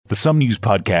The Some News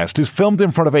podcast is filmed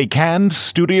in front of a canned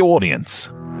studio audience.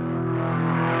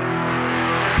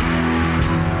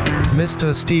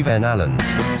 Mr. Stephen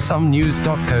Allen's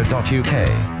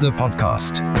somenews.co.uk, the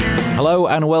podcast. Hello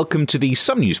and welcome to the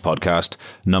Some News podcast,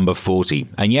 number 40.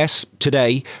 And yes,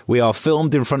 today we are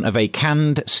filmed in front of a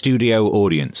canned studio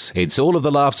audience. It's all of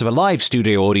the laughs of a live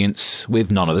studio audience with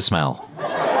none of the smell.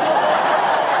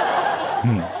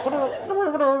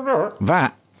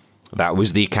 That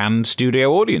was the canned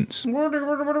studio audience.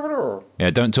 Yeah,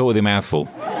 don't talk with your mouth full.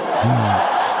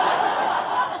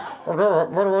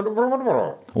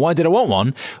 Why did I want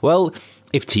one? Well,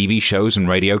 if TV shows and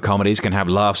radio comedies can have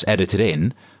laughs edited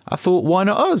in, I thought, why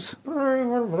not us?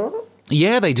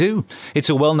 Yeah, they do. It's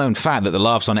a well-known fact that the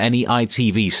laughs on any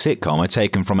ITV sitcom are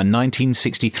taken from a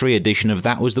 1963 edition of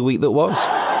That Was the Week That Was.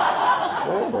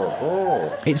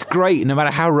 It's great, no matter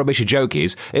how rubbish a joke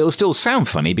is, it'll still sound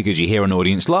funny because you hear an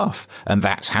audience laugh. And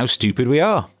that's how stupid we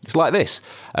are. It's like this.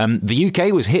 The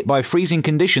UK was hit by freezing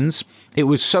conditions. It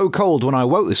was so cold when I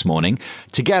woke this morning,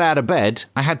 to get out of bed,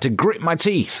 I had to grit my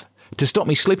teeth to stop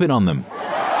me slipping on them.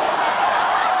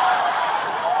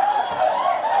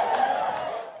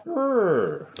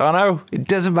 I know, it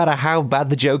doesn't matter how bad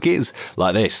the joke is.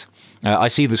 Like this. I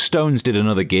see the Stones did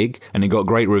another gig, and it got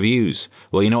great reviews.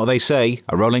 Well, you know what they say,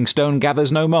 a Rolling Stone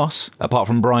gathers no moss. Apart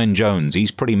from Brian Jones, he's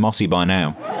pretty mossy by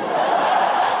now.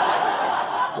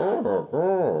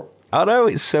 I know,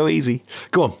 it's so easy.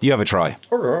 Go on, you have a try.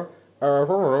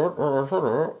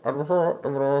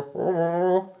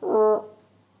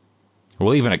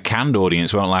 Well, even a canned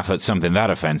audience won't laugh at something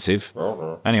that offensive.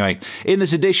 Anyway, in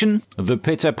this edition, the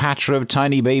pitter-patter of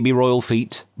tiny baby royal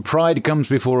feet, pride comes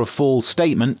before a full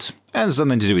statement, and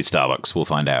something to do with Starbucks, we'll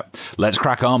find out. Let's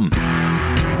crack on.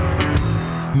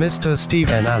 Mr.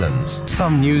 Stephen Allen's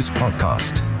Some News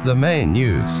podcast, the main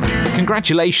news.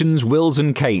 Congratulations, Wills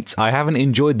and Kate. I haven't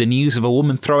enjoyed the news of a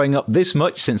woman throwing up this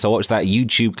much since I watched that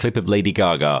YouTube clip of Lady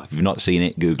Gaga. If you've not seen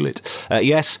it, Google it.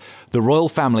 Yes, the royal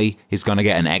family is going to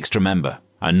get an extra member.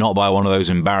 And not by one of those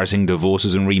embarrassing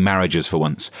divorces and remarriages for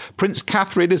once. Prince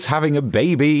Catherine is having a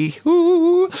baby.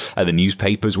 Ooh. And the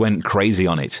newspapers went crazy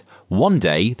on it. One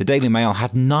day, the Daily Mail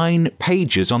had 9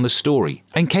 pages on the story.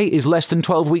 And Kate is less than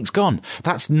 12 weeks gone.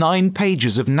 That's 9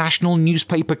 pages of national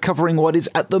newspaper covering what is,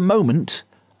 at the moment,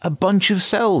 a bunch of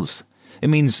cells. It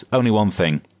means only one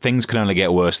thing. Things can only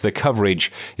get worse. The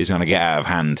coverage is going to get out of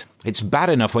hand. It's bad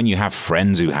enough when you have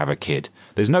friends who have a kid.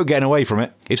 There's no getting away from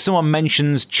it. If someone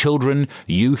mentions children,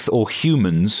 youth, or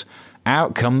humans,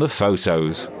 out come the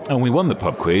photos. And we won the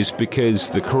pub quiz because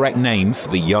the correct name for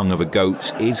the young of a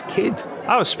goat is kid.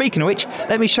 Oh, speaking of which,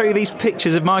 let me show you these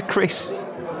pictures of my Chris.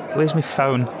 Where's my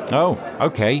phone? Oh,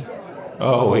 okay.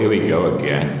 Oh, here we go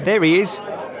again. There he is.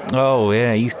 Oh,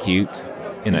 yeah, he's cute.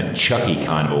 In a Chucky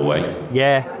kind of a way.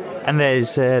 Yeah, and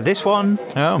there's this one.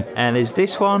 Oh. And there's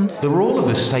this one. They're all of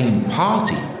the same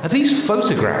party. Are these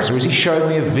photographs, or is he showing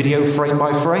me a video frame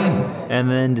by frame? And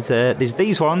then there's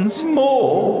these ones.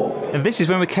 More? And this is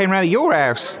when we came round to your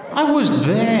house. I was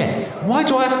there. Why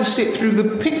do I have to sit through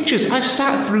the pictures? I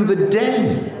sat through the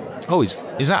day. Oh, is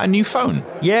that a new phone?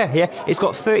 Yeah. It's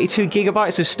got 32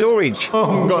 gigabytes of storage.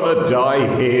 I'm gonna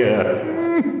die here.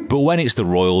 But when it's the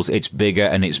royals, it's bigger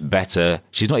and it's better.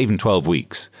 She's not even 12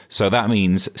 weeks. So that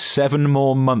means 7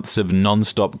 more months of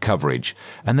non-stop coverage.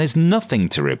 And there's nothing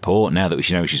to report now that we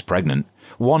know she's pregnant.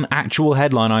 One actual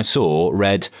headline I saw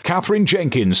read, Catherine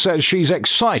Jenkins says she's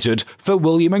excited for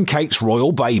William and Kate's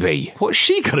royal baby. What's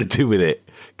she got to do with it?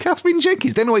 Catherine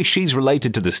Jenkins. The only way she's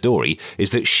related to the story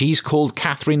is that she's called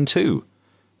Catherine too.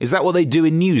 Is that what they do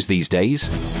in news these days?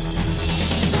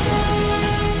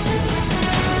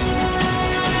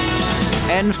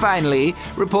 And finally,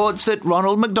 reports that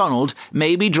Ronald McDonald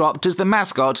may be dropped as the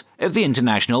mascot of the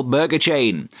international burger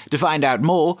chain. To find out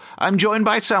more, I'm joined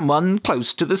by someone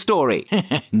close to the story.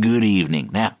 Good evening.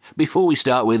 Now, before we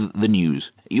start with the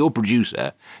news, your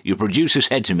producer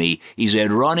said to me, he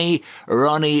said, Ronnie,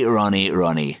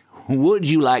 would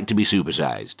you like to be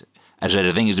supersized? I said,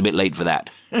 I think it's a bit late for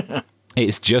that.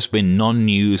 It's just been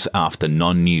non-news after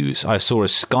non-news. I saw a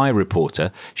Sky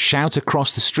reporter shout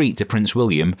across the street to Prince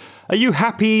William, Are you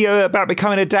happy about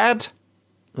becoming a dad?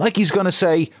 Like he's going to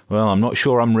say, well, I'm not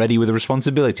sure I'm ready with the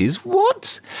responsibilities.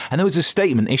 What? And there was a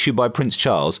statement issued by Prince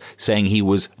Charles saying he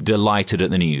was delighted at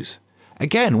the news.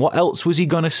 Again, what else was he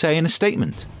going to say in a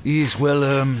statement? Yes, well,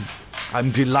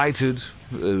 I'm delighted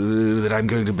that I'm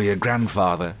going to be a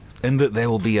grandfather and that there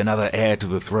will be another heir to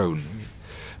the throne.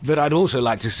 But I'd also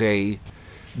like to say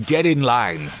Get in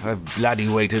line. I've bloody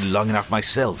waited long enough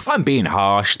myself. I'm being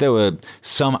harsh. There were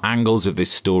some angles of this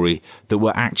story that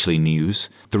were actually news.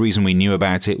 The reason we knew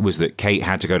about it was that Kate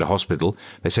had to go to hospital.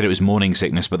 They said it was morning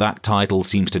sickness, but that title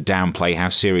seems to downplay how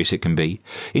serious it can be.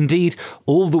 Indeed,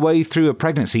 all the way through a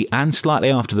pregnancy and slightly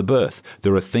after the birth,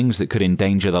 there are things that could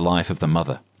endanger the life of the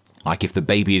mother. Like if the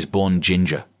baby is born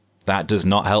ginger. That does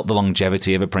not help the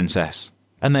longevity of a princess.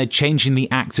 And they're changing the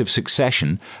act of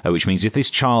succession, which means if this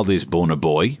child is born a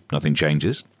boy, nothing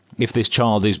changes. If this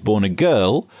child is born a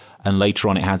girl, and later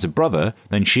on it has a brother,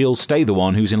 then she'll stay the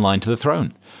one who's in line to the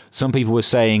throne. Some people were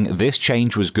saying this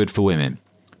change was good for women.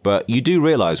 But you do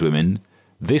realise, women,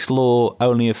 this law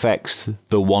only affects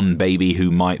the one baby who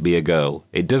might be a girl.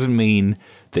 It doesn't mean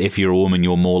that if you're a woman,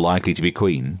 you're more likely to be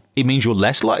queen. It means you're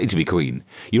less likely to be queen.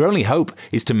 Your only hope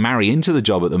is to marry into the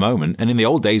job at the moment, and in the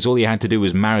old days, all you had to do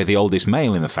was marry the oldest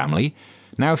male in the family.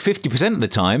 Now, 50% of the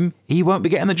time, he won't be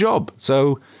getting the job.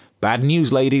 So, bad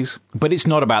news, ladies. But it's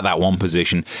not about that one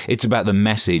position. It's about the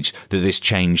message that this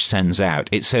change sends out.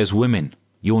 It says, women,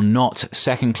 you're not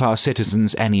second-class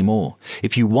citizens anymore.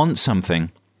 If you want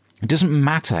something, it doesn't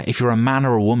matter if you're a man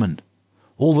or a woman.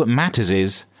 All that matters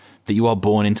is that you are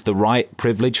born into the right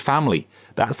privileged family.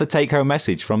 That's the take-home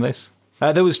message from this.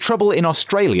 There was trouble in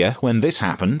Australia when this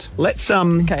happened. Let's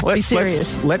be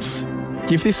serious. let's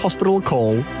give this hospital a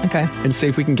call. Okay. And see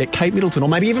if we can get Kate Middleton or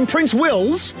maybe even Prince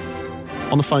Wills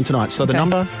on the phone tonight. So the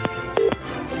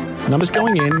number's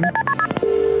going in.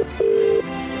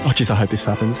 Oh, jeez, I hope this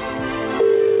happens.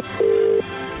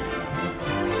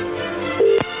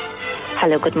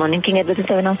 Hello, good morning, King Edward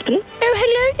VII Hospital. Oh,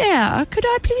 hello there. Could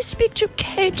I please speak to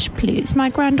Kate, please, my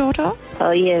granddaughter? Oh,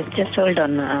 yes, just hold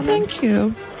on. Thank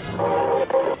you.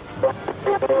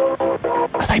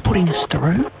 Are they putting us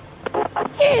through?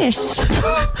 Yes.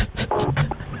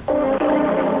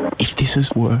 If this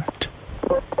has worked,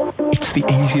 it's the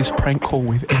easiest prank call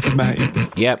we've ever made.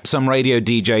 Yep, some radio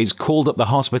DJs called up the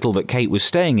hospital that Kate was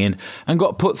staying in and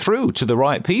got put through to the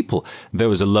right people. There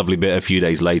was a lovely bit a few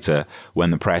days later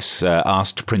when the press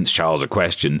asked Prince Charles a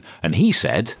question, and he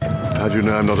said, "How do you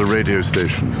know I'm not a radio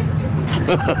station?"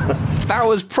 That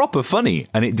was proper funny,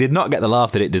 and it did not get the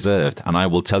laugh that it deserved, and I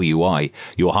will tell you why.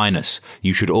 Your Highness,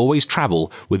 you should always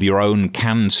travel with your own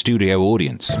canned studio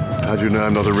audience. How do you know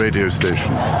I'm not a radio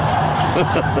station?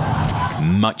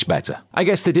 Much better. I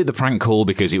guess they did the prank call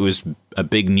because it was a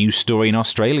big news story in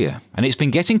Australia, and it's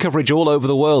been getting coverage all over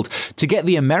the world. To get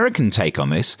the American take on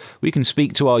this, we can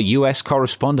speak to our US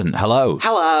correspondent. Hello.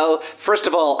 Hello. First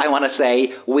of all, I want to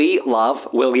say we love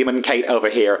William and Kate over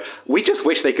here. We just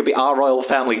wish they could be our royal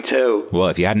family too. Well,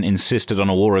 if you hadn't insisted on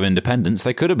a war of independence,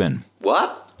 they could have been.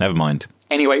 What? Never mind.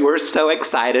 Anyway, we're so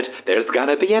excited. There's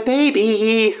gonna be a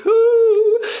baby.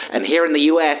 Woo! And here in the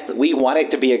US, we want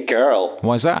it to be a girl.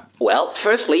 Why's that? Well,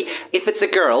 firstly, if it's a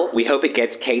girl, we hope it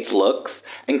gets Kate's looks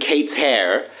and Kate's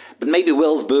hair, but maybe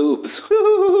Will's boobs.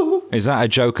 Woo! Is that a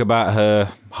joke about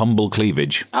her humble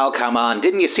cleavage? Oh, come on.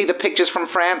 Didn't you see the pictures from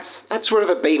France? That's where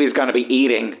the baby's gonna be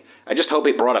eating. I just hope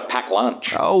it brought a packed lunch.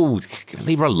 Oh,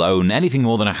 leave her alone. Anything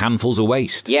more than a handful's a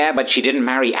waste. Yeah, but she didn't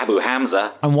marry Abu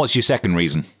Hamza. And what's your second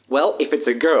reason? Well, if it's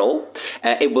a girl,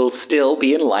 it will still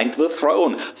be in line to the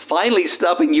throne, finally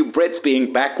stopping you Brits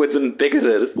being backwards and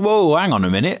bigoted. Whoa, hang on a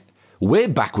minute. We're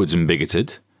backwards and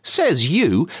bigoted? Says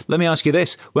you. Let me ask you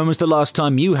this. When was the last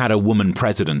time you had a woman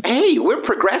president? Hey, we're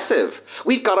progressive.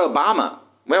 We've got Obama.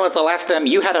 When was the last time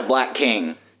you had a black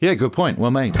king? Yeah, good point.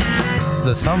 Well made.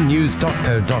 The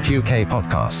somenews.co.uk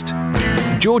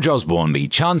podcast. George Osborne, the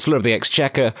Chancellor of the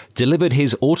Exchequer, delivered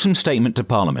his autumn statement to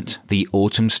Parliament. The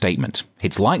autumn statement.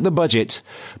 It's like the budget,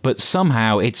 but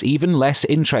somehow it's even less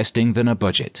interesting than a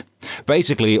budget.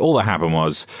 Basically, all that happened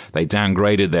was they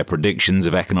downgraded their predictions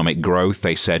of economic growth.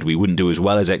 They said we wouldn't do as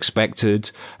well as expected,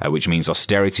 which means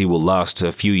austerity will last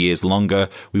a few years longer.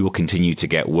 We will continue to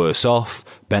get worse off.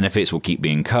 Benefits will keep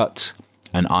being cut.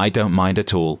 And I don't mind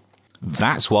at all.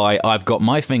 That's why I've got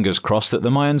my fingers crossed that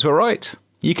the Mayans were right.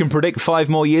 You can predict 5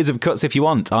 more years of cuts if you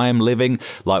want. I am living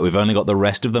like we've only got the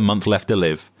rest of the month left to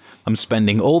live. I'm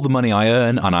spending all the money I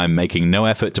earn and I'm making no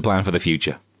effort to plan for the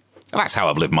future. That's how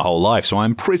I've lived my whole life, so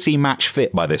I'm pretty match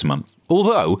fit by this month.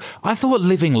 Although, I thought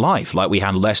living life like we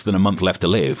had less than a month left to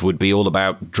live would be all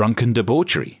about drunken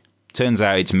debauchery. Turns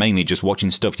out it's mainly just watching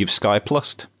stuff you've Sky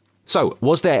Plussed. So,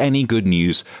 was there any good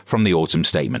news from the autumn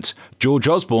statement? George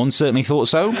Osborne certainly thought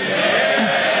so.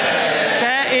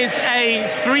 There is a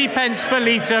 3p per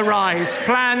litre rise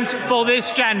planned for this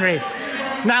January.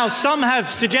 Now, some have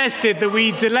suggested that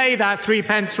we delay that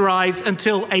 3p rise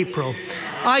until April.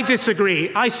 I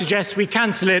disagree. I suggest we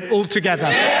cancel it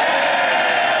altogether.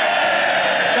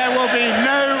 There will be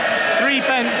no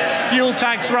 3p fuel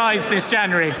tax rise this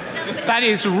January. That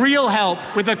is real help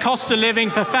with the cost of living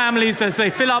for families as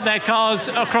they fill up their cars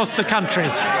across the country.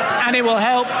 And it will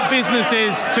help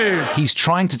businesses too. He's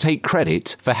trying to take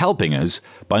credit for helping us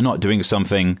by not doing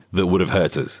something that would have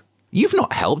hurt us. You've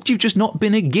not helped, you've just not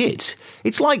been a git.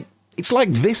 It's like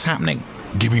this happening.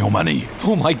 Give me your money.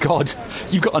 Oh my God,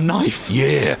 you've got a knife.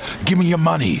 Yeah, give me your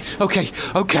money. Okay.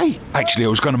 Actually, I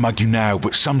was going to mug you now,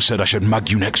 but some said I should mug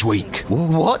you next week.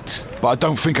 What? But I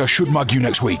don't think I should mug you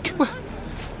next week.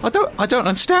 I don't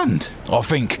understand. I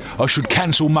think I should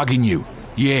cancel mugging you.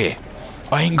 Yeah,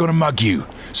 I ain't gonna mug you.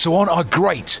 So aren't I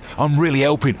great? I'm really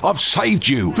helping. I've saved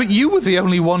you. But you were the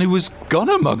only one who was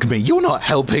gonna mug me. You're not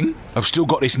helping. I've still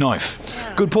got this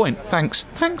knife. Good point. Thanks.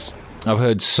 I've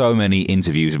heard so many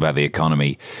interviews about the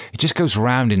economy. It just goes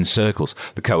round in circles.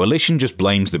 The coalition just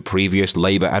blames the previous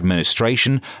Labour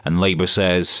administration, and Labour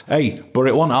says, hey, but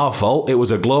it wasn't our fault, it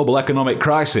was a global economic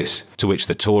crisis. To which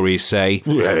the Tories say,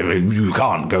 you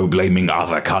can't go blaming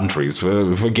other countries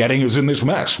for getting us in this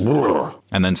mess.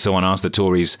 And then someone asks the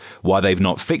Tories why they've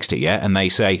not fixed it yet, and they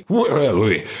say, well,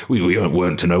 we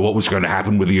weren't to know what was going to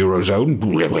happen with the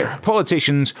Eurozone.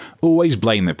 Politicians always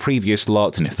blame the previous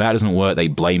lot, and if that doesn't work, they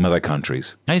blame other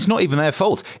countries. And it's not even their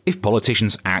fault. If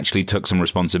politicians actually took some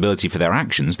responsibility for their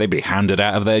actions, they'd be handed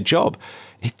out of their job.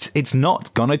 It's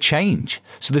not gonna change.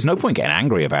 So there's no point getting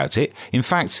angry about it. In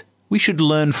fact, we should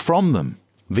learn from them.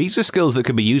 These are skills that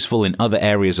could be useful in other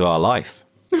areas of our life.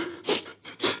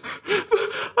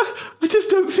 I just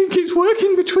don't think it's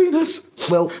working between us.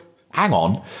 Well, hang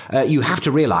on. You have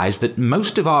to realise that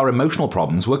most of our emotional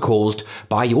problems were caused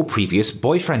by your previous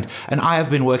boyfriend, and I have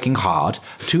been working hard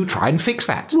to try and fix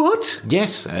that. What?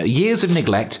 Yes, years of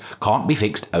neglect can't be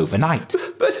fixed overnight.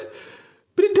 But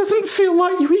it doesn't feel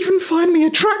like you even find me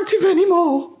attractive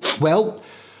anymore. Well,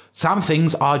 some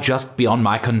things are just beyond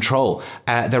my control.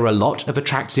 There are a lot of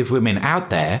attractive women out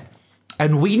there,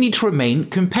 and we need to remain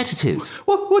competitive.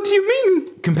 What do you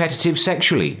mean? Competitive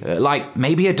sexually, like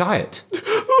maybe a diet.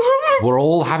 We're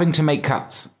all having to make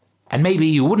cuts. And maybe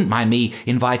you wouldn't mind me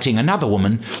inviting another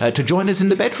woman to join us in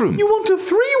the bedroom. You want a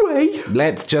three-way?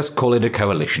 Let's just call it a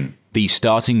coalition. The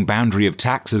starting boundary of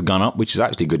tax has gone up, which is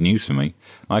actually good news for me.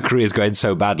 My career's going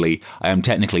so badly, I am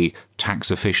technically tax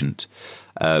efficient.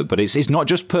 But it's not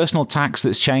just personal tax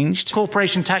that's changed.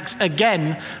 Corporation tax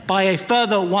again by a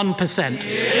further 1%.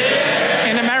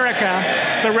 In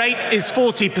America, the rate is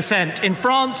 40%. In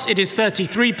France, it is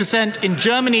 33%. In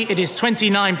Germany, it is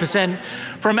 29%.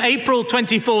 From April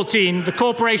 2014, the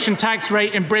corporation tax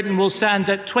rate in Britain will stand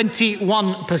at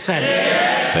 21%.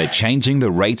 They're changing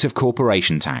the rate of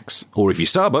corporation tax. Or if you're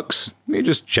Starbucks, you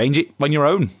just change it on your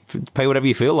own. Pay whatever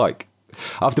you feel like.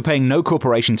 After paying no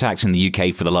corporation tax in the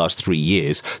UK for the last 3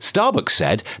 years, Starbucks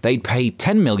said they'd pay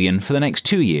 10 million for the next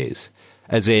 2 years.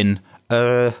 As in,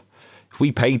 if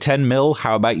we pay 10 mil,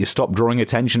 how about you stop drawing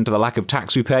attention to the lack of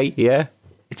tax we pay, yeah?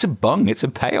 It's a bung, it's a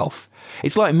payoff.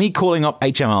 It's like me calling up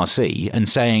HMRC and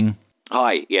saying,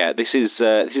 hi, yeah, this is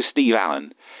Steve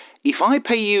Allen. If I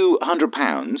pay you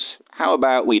 £100, how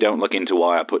about we don't look into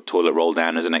why I put toilet roll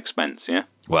down as an expense, yeah?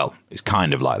 Well, it's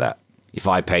kind of like that. If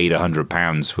I paid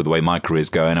 £100 with the way my career's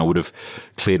going, I would have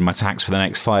cleared my tax for the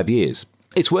next 5 years.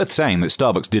 It's worth saying that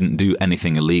Starbucks didn't do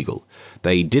anything illegal.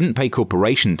 They didn't pay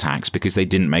corporation tax because they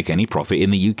didn't make any profit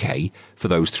in the UK for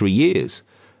those 3 years.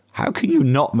 How can you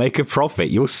not make a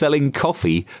profit? You're selling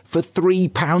coffee for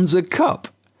 £3 a cup.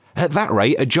 At that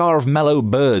rate, a jar of Mellow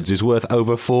Birds is worth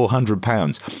over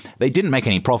 £400. They didn't make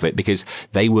any profit because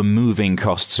they were moving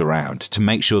costs around to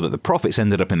make sure that the profits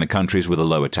ended up in the countries with a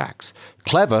lower tax.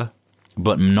 Clever,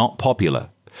 but not popular.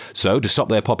 So, to stop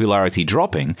their popularity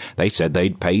dropping, they said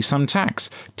they'd pay some tax.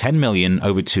 10 million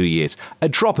over 2 years. A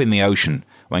drop in the ocean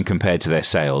when compared to their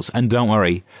sales. And don't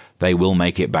worry, they will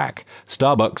make it back.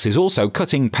 Starbucks is also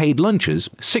cutting paid lunches,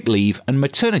 sick leave and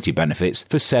maternity benefits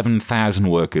for 7,000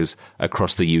 workers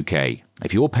across the UK.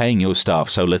 If you're paying your staff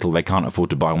so little they can't afford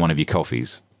to buy one of your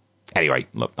coffees. Anyway,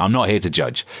 look, I'm not here to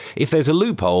judge. If there's a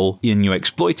loophole and you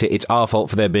exploit it, it's our fault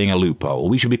for there being a loophole.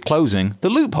 We should be closing the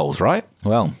loopholes, right?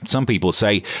 Well, some people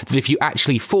say that if you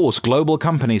actually force global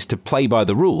companies to play by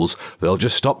the rules, they'll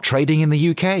just stop trading in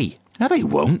the UK. No, they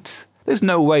won't. There's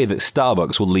no way that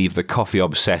Starbucks will leave the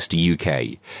coffee-obsessed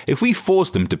UK. If we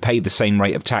force them to pay the same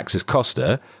rate of tax as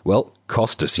Costa, well,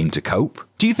 Costa seemed to cope.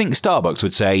 Do you think Starbucks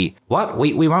would say, what,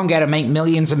 we won't get to make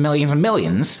millions and millions and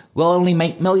millions? We'll only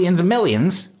make millions and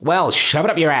millions? Well, shove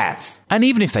it up your ass. And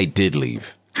even if they did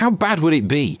leave, How bad would it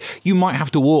be? You might have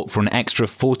to walk for an extra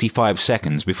 45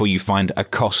 seconds before you find a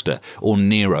Costa, or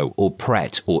Nero, or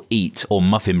Pret, or Eat, or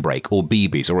Muffin Break, or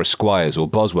BB's, or Esquires, or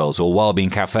Boswell's, or Wild Bean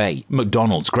Cafe,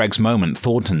 McDonald's, Greg's Moment,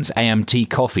 Thornton's, AMT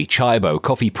Coffee, Chibo,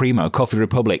 Coffee Primo, Coffee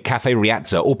Republic, Cafe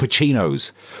Riazza, or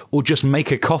Pacino's, or just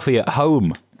make a coffee at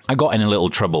home. I got in a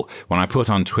little trouble when I put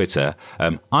on Twitter,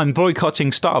 I'm boycotting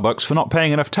Starbucks for not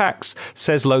paying enough tax,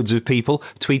 says loads of people,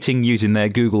 tweeting using their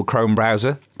Google Chrome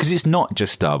browser. Because it's not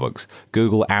just Starbucks.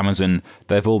 Google, Amazon,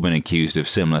 they've all been accused of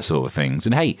similar sort of things.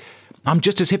 And hey, I'm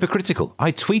just as hypocritical.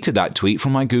 I tweeted that tweet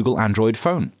from my Google Android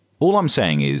phone. All I'm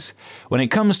saying is, when it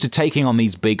comes to taking on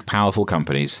these big, powerful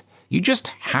companies, you just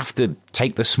have to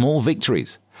take the small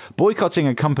victories. Boycotting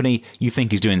a company you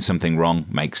think is doing something wrong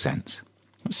makes sense.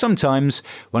 Sometimes,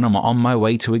 when I'm on my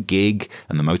way to a gig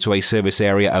and the motorway service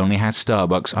area only has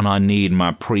Starbucks and I need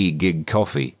my pre-gig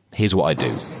coffee, here's what I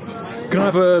do. Can I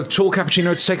have a tall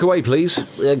cappuccino to take away, please?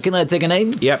 Can I take a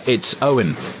name? Yep, it's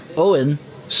Owen. Owen?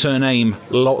 Surname,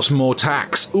 lots more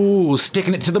tax. Ooh,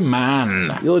 sticking it to the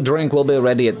man. Your drink will be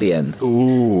ready at the end.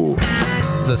 Ooh.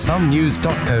 The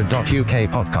somenews.co.uk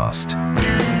podcast.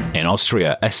 In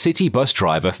Austria, a city bus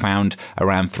driver found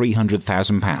around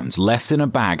 £300,000 left in a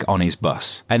bag on his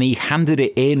bus, and he handed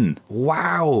it in.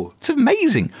 Wow, it's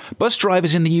amazing. Bus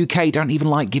drivers in the UK don't even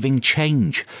like giving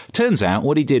change. Turns out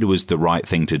what he did was the right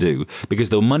thing to do, because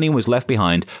the money was left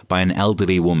behind by an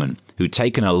elderly woman who'd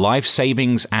taken her life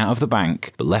savings out of the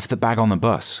bank but left the bag on the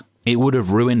bus. It would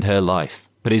have ruined her life,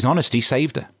 but his honesty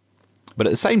saved her. But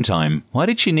at the same time, why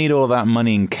did she need all that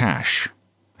money in cash?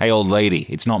 Hey, old lady,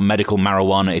 it's not medical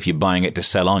marijuana if you're buying it to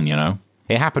sell on, you know?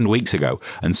 It happened weeks ago,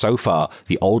 and so far,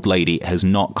 the old lady has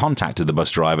not contacted the bus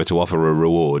driver to offer a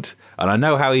reward. And I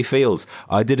know how he feels.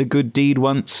 I did a good deed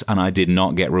once, and I did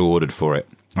not get rewarded for it.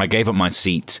 I gave up my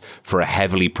seat for a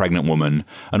heavily pregnant woman,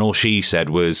 and all she said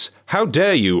was, "How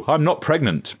dare you? I'm not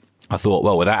pregnant." I thought,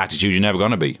 well, with that attitude, you're never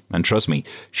going to be. And trust me,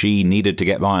 she needed to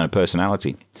get by on her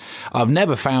personality. I've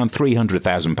never found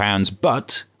 £300,000,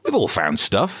 but we've all found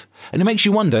stuff. And it makes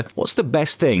you wonder, what's the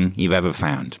best thing you've ever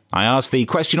found? I asked the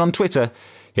question on Twitter.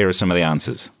 Here are some of the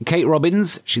answers. Kate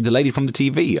Robbins, she's the lady from the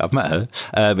TV. I've met her.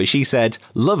 But she said,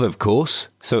 love, of course.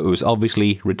 So it was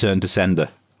obviously return to sender.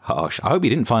 Harsh. I hope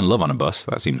you didn't find love on a bus.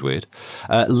 That seems weird.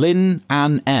 Lynn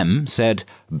Ann M said,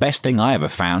 best thing I ever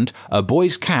found, a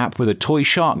boy's cap with a toy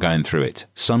shark going through it.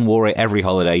 Son wore it every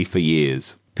holiday for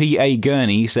years. P.A.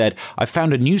 Gurney said, I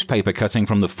found a newspaper cutting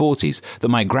from the 40s that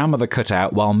my grandmother cut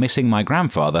out while missing my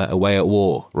grandfather away at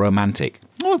war. Romantic.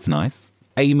 Oh, that's nice.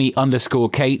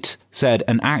 Amy_Kate said,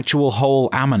 an actual whole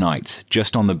ammonite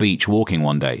just on the beach walking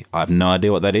one day. I have no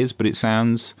idea what that is, but it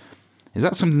sounds... Is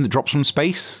that something that drops from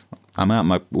space? I'm out of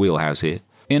my wheelhouse here.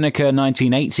 Inika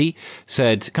 1980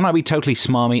 said, can I be totally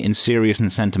smarmy and serious and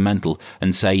sentimental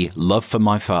and say, love for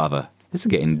my father? This is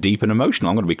getting deep and emotional.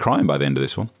 I'm going to be crying by the end of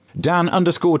this one.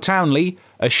 Dan_Townley,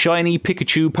 a shiny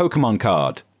Pikachu Pokemon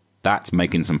card. That's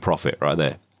making some profit right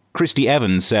there. Christy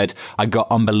Evans said, I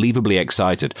got unbelievably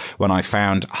excited when I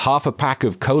found half a pack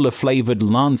of cola-flavoured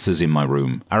Lancers in my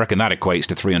room. I reckon that equates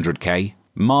to 300k.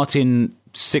 Martin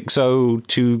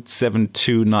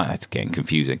 602729, that's getting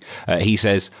confusing. He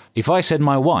says, if I said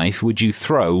my wife, would you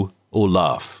throw or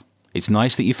laugh? It's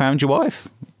nice that you found your wife.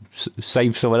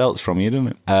 Save someone else from you, doesn't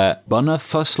it? Bunner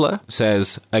Thusler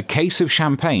says, a case of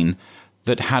champagne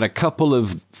that had a couple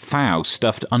of thou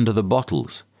stuffed under the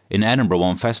bottles in Edinburgh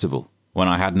one festival when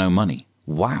I had no money.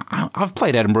 Wow, I've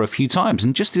played Edinburgh a few times,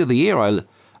 and just the other year I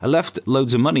left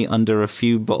loads of money under a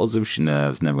few bottles of... No,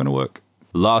 it's never going to work.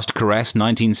 Last Caress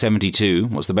 1972,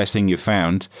 what's the best thing you've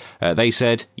found? They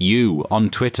said, you on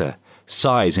Twitter.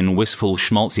 Sighs in wistful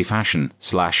schmaltzy fashion /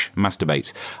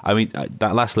 masturbates. I mean,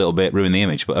 that last little bit ruined the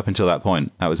image, but up until that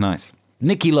point, that was nice.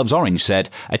 Nikki Loves Orange said,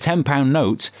 a £10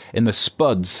 note in the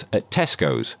spuds at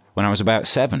Tesco's when I was about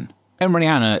 7. And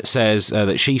Rihanna says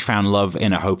that she found love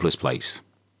in a hopeless place.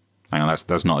 Hang on,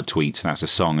 that's not a tweet, that's a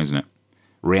song, isn't it?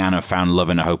 Rihanna found love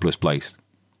in a hopeless place.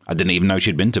 I didn't even know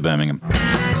she'd been to Birmingham.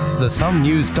 The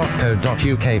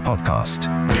somenews.co.uk podcast.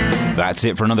 That's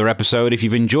it for another episode. If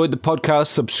you've enjoyed the podcast,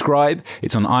 subscribe.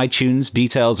 It's on iTunes.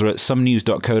 Details are at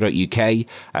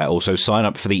somenews.co.uk. Also, sign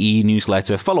up for the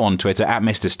e-newsletter. Follow on Twitter at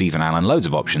Mr. Stephen Allen. Loads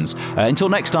of options. Until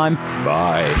next time,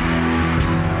 bye.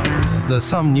 The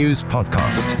Some News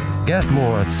Podcast. Get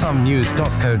more at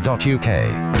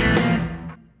somenews.co.uk.